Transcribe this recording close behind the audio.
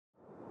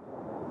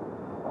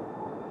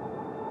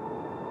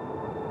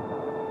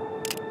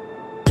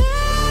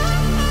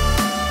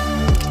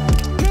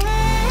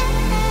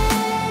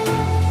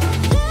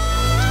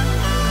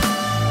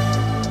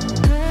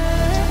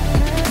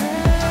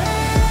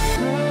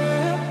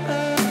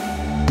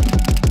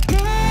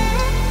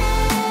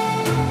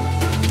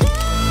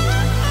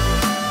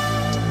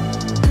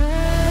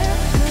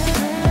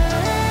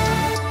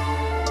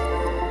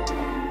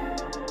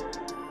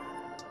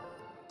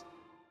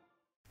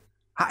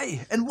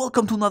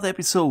welcome to another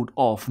episode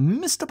of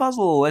Mr.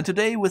 Puzzle, and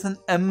today with an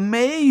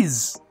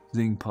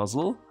amazing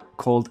puzzle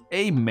called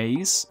A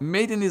Maze,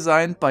 made and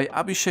designed by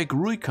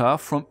Abhishek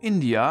from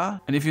India.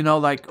 And if you're now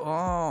like,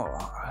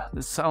 oh,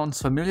 this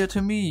sounds familiar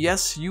to me,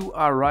 yes, you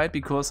are right,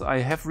 because I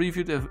have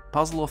reviewed a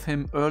puzzle of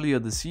him earlier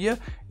this year.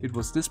 It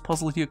was this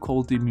puzzle here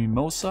called the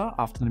Mimosa,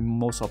 after the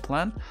Mimosa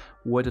plant,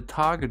 where the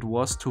target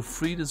was to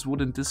free this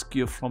wooden disc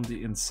gear from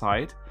the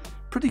inside.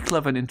 Pretty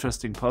clever and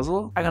interesting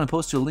puzzle. I'm gonna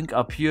post you a link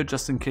up here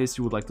just in case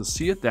you would like to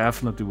see it.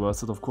 Definitely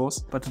worth it, of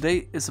course. But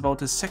today is about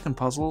the second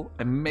puzzle,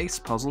 a maze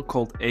puzzle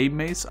called A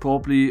Maze,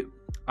 probably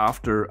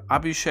after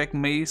Abhishek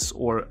Maze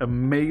or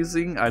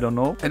Amazing, I don't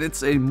know. And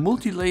it's a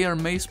multi-layer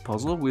maze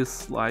puzzle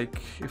with,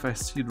 like, if I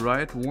see it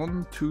right,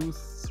 1, 2,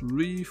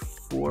 3,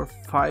 4,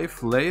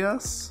 5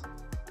 layers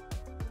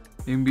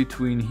in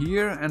between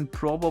here, and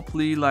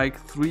probably like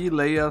 3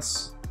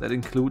 layers that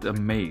include a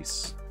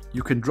maze.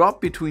 You can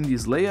drop between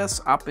these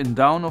layers, up and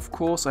down, of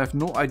course. I have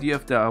no idea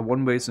if there are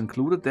one-ways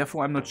included,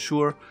 therefore I'm not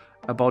sure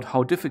about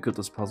how difficult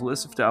this puzzle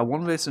is. If there are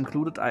one-ways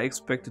included, I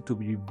expect it to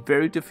be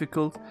very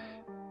difficult.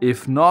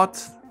 If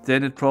not,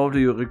 then it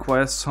probably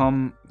requires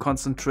some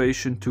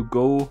concentration to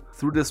go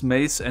through this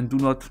maze and do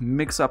not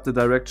mix up the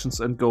directions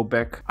and go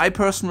back. I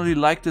personally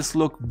like this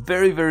look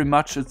very, very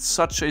much. It's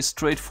such a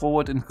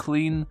straightforward and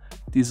clean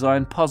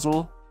design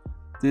puzzle.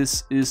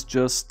 This is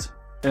just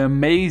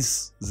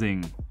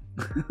amazing.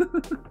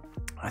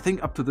 I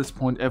think up to this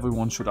point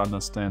everyone should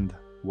understand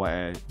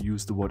why I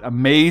use the word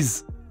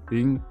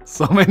amazing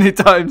so many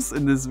times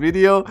in this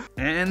video.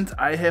 And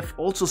I have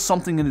also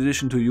something in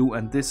addition to you,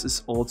 and this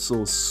is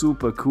also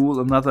super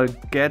cool. Another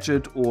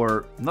gadget,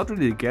 or not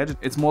really a gadget,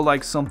 it's more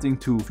like something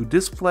to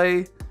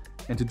display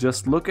and to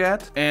just look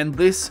at. And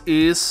this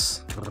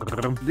is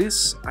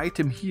this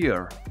item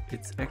here.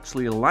 It's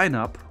actually a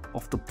lineup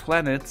of the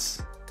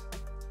planets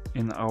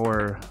in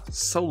our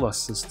solar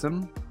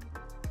system,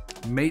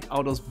 made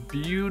out of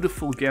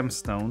beautiful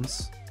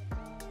gemstones.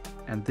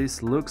 And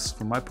this looks,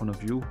 from my point of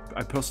view,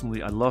 I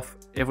love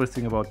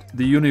everything about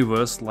the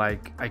universe.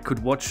 Like, I could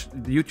watch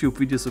YouTube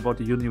videos about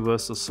the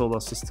universe, the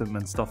solar system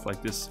and stuff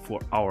like this for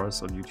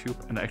hours on YouTube,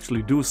 and I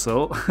actually do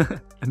so.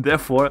 And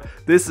therefore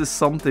this is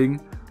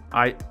something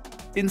I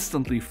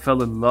instantly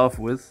fell in love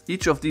with.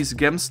 Each of these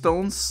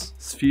gemstones,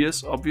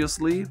 spheres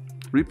obviously,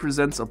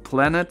 represents a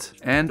planet,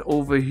 and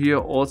over here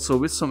also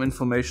with some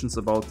informations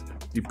about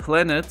the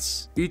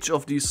planets each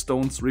of these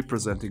stones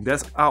representing. There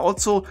are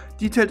also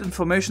detailed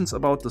informations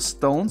about the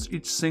stones,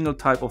 each single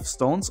type of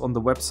stones, on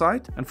the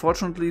website.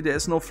 Unfortunately, there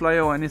is no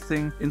flyer or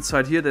anything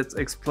inside here that's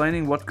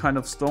explaining what kind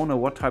of stone or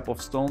what type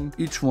of stone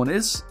each one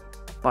is.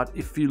 But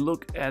if you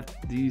look at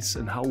these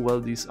and how well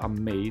these are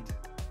made,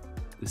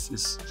 this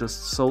is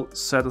just so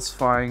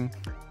satisfying.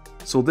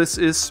 So this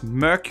is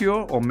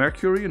Mercury, or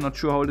Mercury, I'm not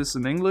sure how it is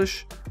in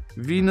English.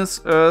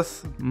 Venus,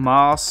 Earth,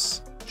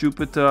 Mars,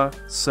 Jupiter,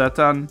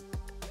 Saturn.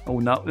 Oh,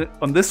 now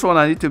on this one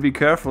I need to be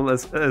careful,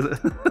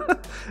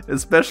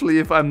 especially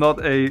if I'm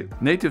not a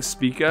native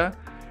speaker.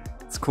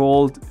 It's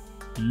called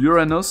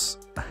Uranus,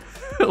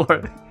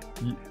 or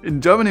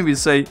in Germany we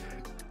say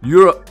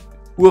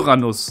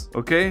Uranus,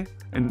 okay?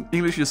 In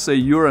English you say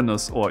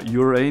Uranus or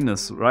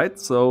Uranus, right?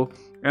 So,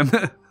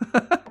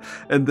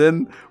 and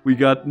then we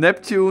got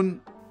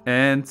Neptune,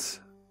 and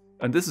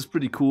this is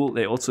pretty cool.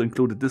 They also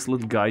included this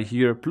little guy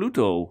here,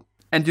 Pluto.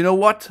 And you know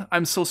what?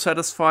 I'm so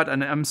satisfied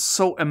and I'm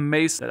so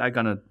amazed that I'm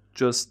gonna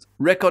just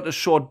record a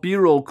short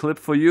B-roll clip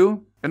for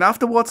you. And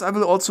afterwards I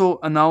will also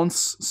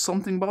announce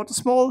something about a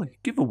small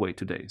giveaway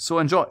today. So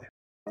enjoy.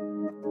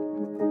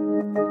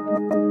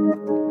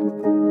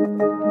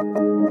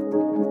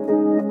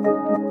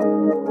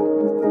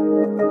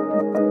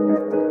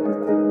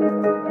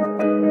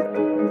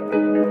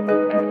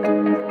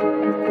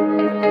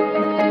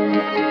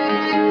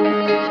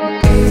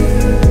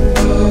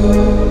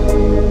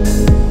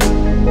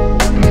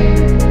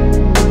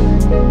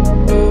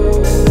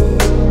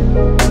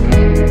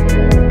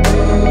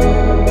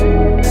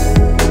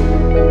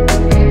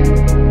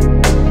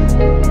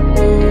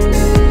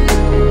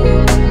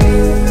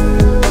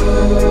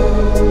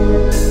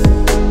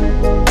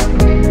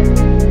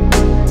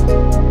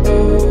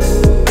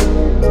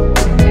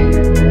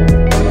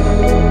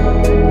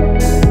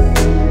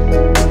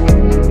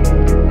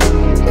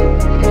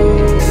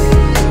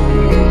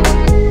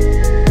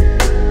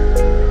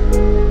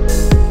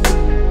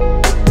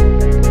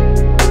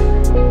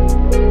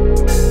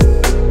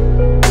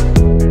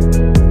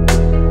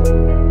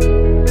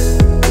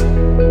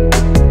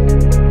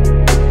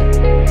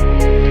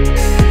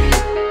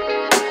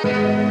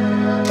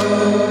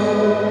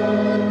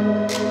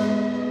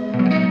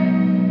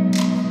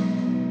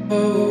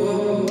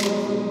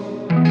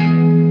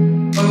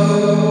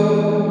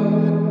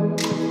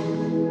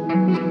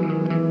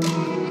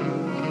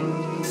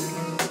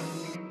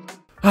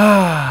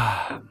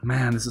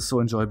 Man, this is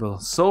so enjoyable,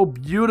 so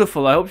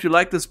beautiful. I hope you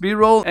like this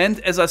B-roll. And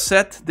as I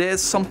said,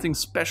 there's something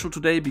special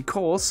today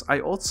because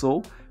I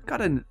also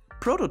got a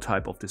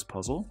prototype of this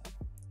puzzle.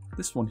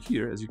 This one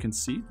here, as you can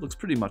see, looks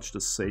pretty much the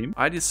same.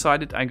 I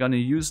decided I'm gonna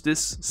use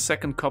this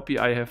second copy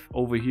I have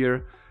over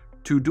here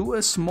to do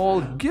a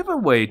small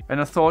giveaway.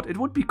 And I thought it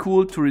would be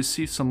cool to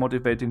receive some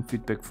motivating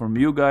feedback from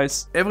you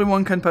guys.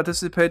 Everyone can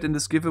participate in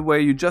this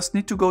giveaway. You just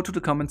need to go to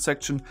the comment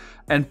section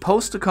and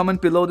post a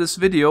comment below this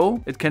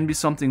video. It can be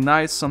something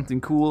nice, something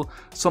cool,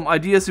 some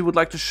ideas you would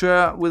like to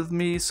share with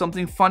me,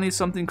 something funny,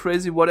 something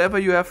crazy, whatever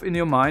you have in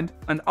your mind.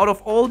 And out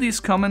of all these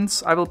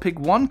comments, I will pick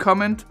one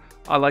comment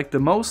I like the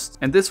most,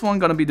 and this one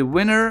gonna be the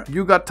winner.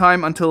 You got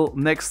time until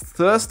next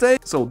Thursday.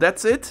 So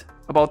that's it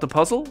about the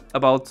puzzle,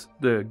 about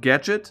the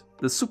gadget,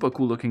 the super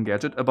cool looking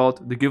gadget,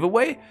 about the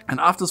giveaway. And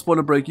after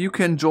spoiler break, you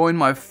can join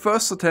my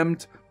first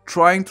attempt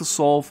trying to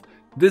solve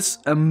this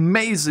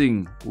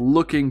amazing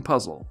looking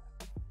puzzle.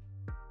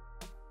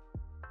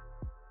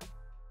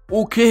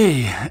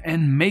 Okay,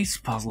 and maze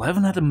puzzle. I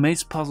haven't had a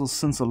maze puzzle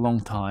since a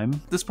long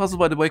time. This puzzle,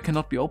 by the way,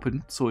 cannot be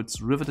opened, so it's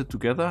riveted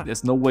together.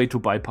 There's no way to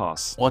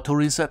bypass or to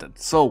reset it.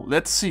 So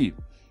let's see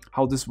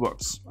how this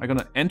works. I'm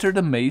gonna enter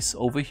the maze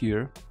over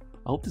here.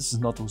 I hope this is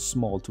not too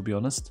small, to be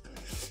honest.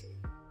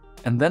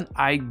 And then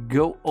I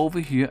go over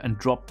here and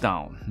drop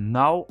down.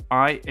 Now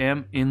I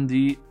am in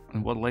the...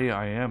 what layer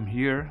I am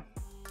here?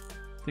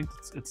 I think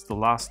it's the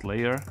last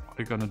layer.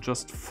 I'm gonna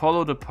just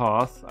follow the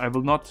path. I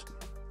will not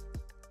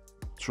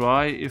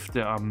try if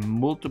there are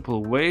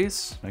multiple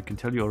ways. I can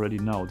tell you already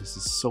now, this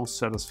is so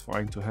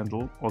satisfying to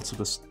handle. Also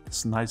this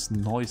nice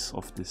noise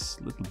of this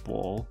little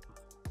ball.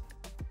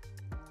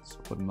 So,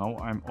 but now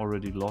I'm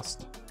already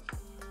lost.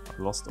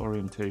 I lost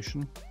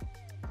orientation.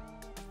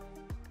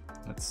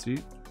 Let's see.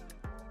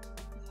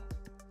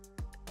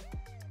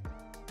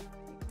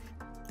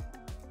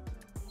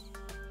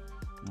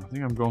 I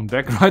think I'm going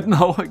back right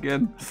now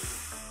again.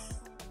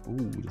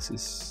 Ooh, this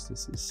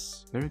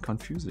is very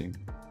confusing,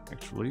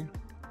 actually.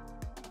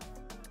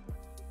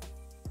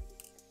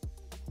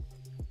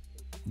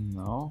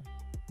 Now,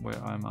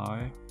 where am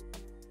I?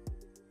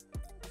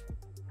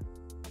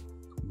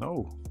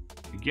 No,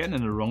 again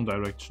in the wrong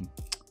direction.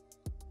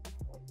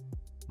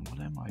 What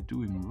am I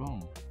doing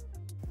wrong?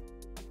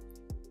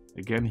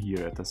 Again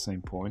here at the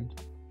same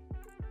point.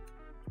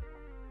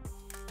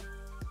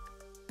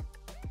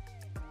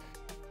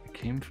 I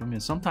came from here.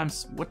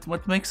 Sometimes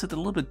what makes it a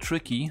little bit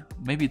tricky,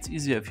 maybe it's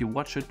easier if you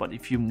watch it, but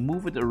if you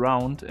move it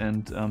around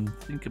and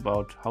think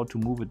about how to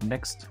move it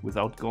next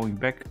without going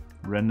back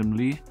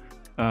randomly,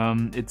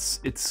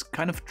 it's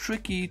kind of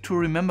tricky to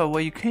remember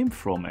where you came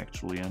from,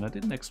 actually, and I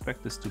didn't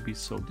expect this to be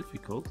so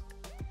difficult.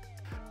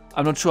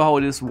 I'm not sure how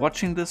it is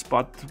watching this,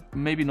 but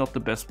maybe not the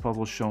best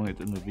puzzle showing it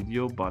in the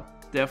video,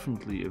 but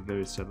definitely a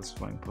very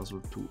satisfying puzzle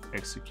to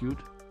execute.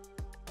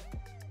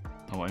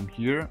 Now I'm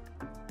here.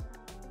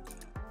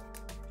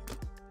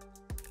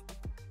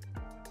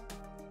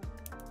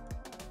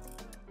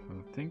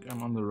 I think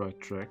I'm on the right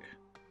track.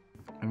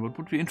 And what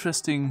would be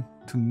interesting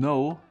to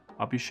know,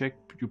 Abhishek,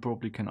 you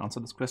probably can answer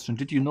this question.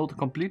 Did you know the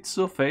complete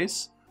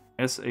surface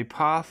as a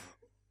path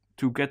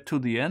to get to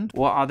the end?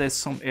 Or are there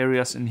some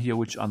areas in here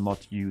which are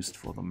not used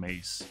for the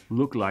maze?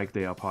 Look like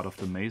they are part of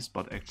the maze,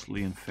 but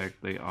actually in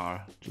fact they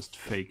are just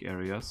fake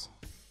areas.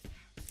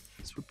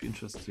 This would be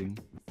interesting.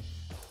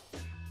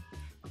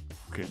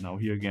 Okay, now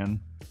here again.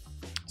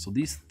 So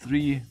these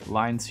three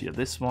lines here,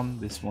 this one,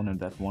 and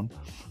that one,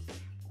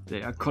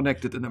 they are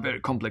connected in a very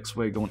complex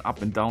way, going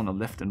up and down and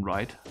left and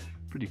right.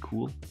 Pretty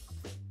cool.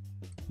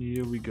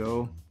 Here we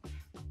go.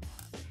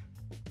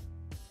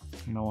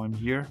 Now I'm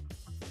here.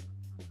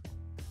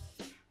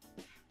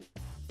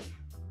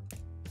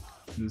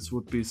 This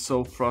would be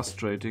so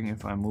frustrating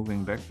if I'm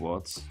moving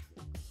backwards.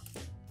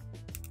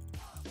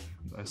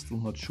 I'm still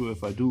not sure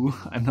if I do.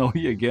 I'm now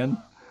here again.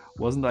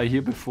 Wasn't I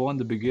here before in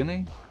the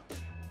beginning?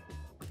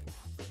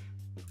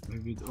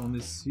 Maybe it only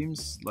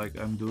seems like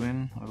I'm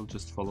doing. I'll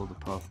just follow the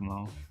path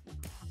now.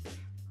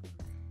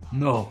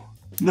 No!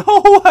 No!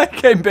 I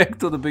came back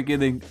to the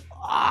beginning.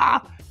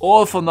 Ah!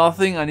 All for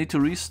nothing. I need to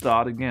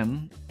restart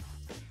again.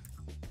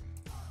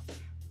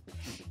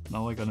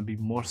 Now I'm gonna be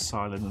more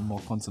silent and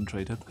more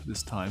concentrated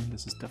this time.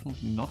 This is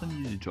definitely not an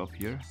easy job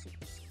here.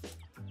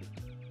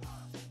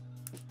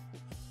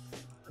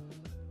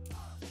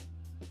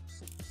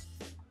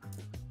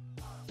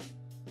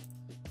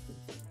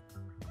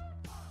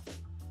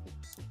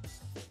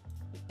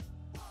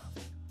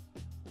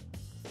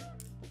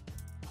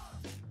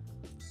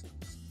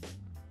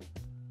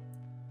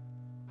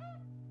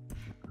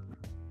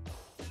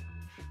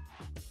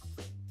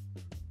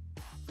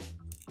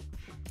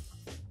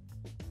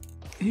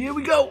 Here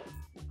we go!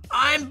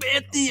 I'm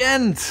at the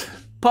end!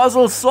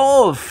 Puzzle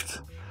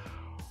solved!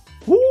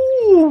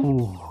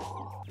 Woo!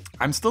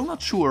 I'm still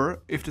not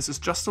sure if this is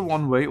just a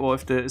one way or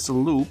if there is a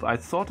loop. I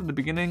thought in the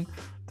beginning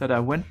that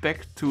I went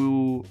back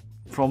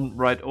from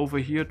right over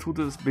here to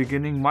the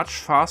beginning much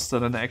faster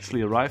than I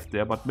actually arrived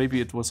there, but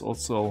maybe it was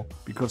also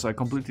because I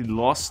completely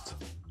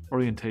lost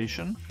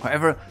orientation.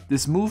 However,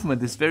 this movement,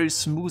 this very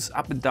smooth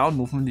up and down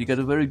movement, you get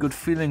a very good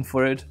feeling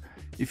for it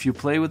if you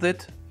play with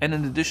it. And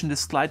in addition,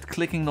 this slight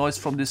clicking noise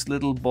from this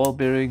little ball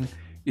bearing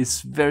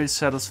is very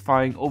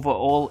satisfying.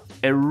 Overall,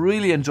 a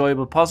really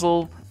enjoyable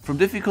puzzle. From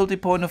difficulty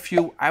point of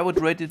view, I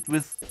would rate it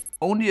with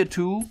only a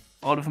 2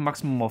 out of a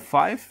maximum of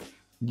 5.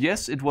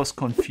 Yes, it was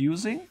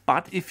confusing,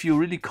 but if you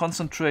really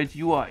concentrate,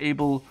 you are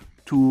able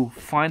to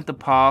find the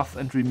path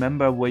and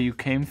remember where you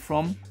came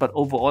from. But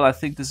overall, I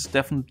think this is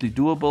definitely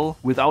doable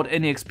without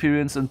any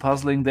experience in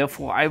puzzling.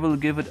 Therefore, I will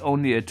give it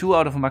only a 2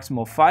 out of a maximum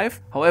of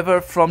 5.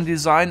 However, from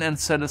design and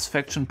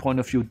satisfaction point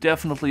of view,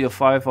 definitely a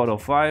 5 out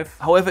of 5.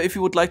 However, if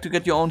you would like to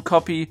get your own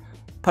copy,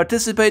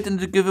 participate in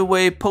the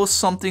giveaway, post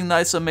something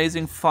nice,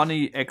 amazing,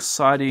 funny,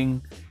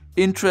 exciting,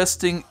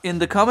 interesting in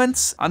the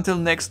comments. Until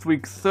next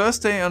week,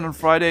 Thursday, and on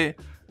Friday,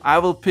 I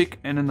will pick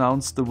and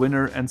announce the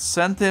winner and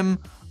send him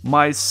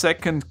my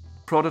second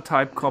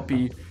prototype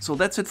copy. So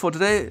that's it for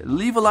today.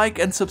 Leave a like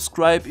and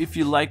subscribe if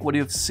you like what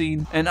you've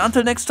seen. And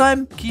until next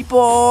time, keep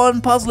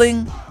on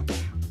puzzling!